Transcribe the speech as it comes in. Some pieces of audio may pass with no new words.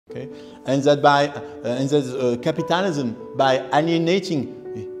Okay? And that capitalism, by alienating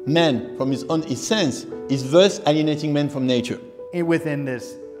man from his own essence, is thus alienating man from nature. Within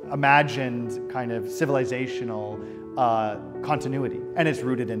this imagined kind of civilizational continuity, and it's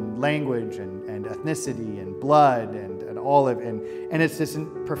rooted in language and ethnicity and blood and all of and it's this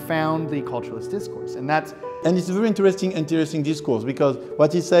profoundly culturalist discourse, and it's a very interesting discourse, because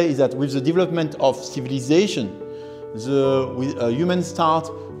what he says is that with the development of civilization, humans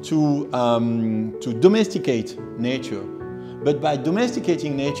start to domesticate nature, but by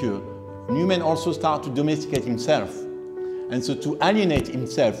domesticating nature, human also start to domesticate himself, and so to alienate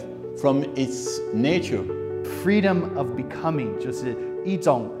himself from its nature. Freedom of becoming 就是一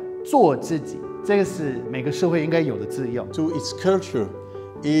种做自己，这个是每个社会应该有的自由。So its culture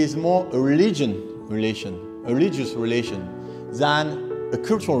is more a religious relation than a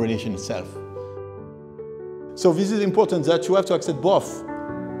cultural relation itself. So this is important, that you have to accept both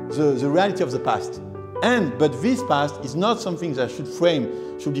the reality of the past, but this past is not something that should frame,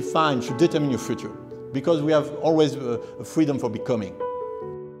 should define, should determine your future, because we have always a freedom for becoming.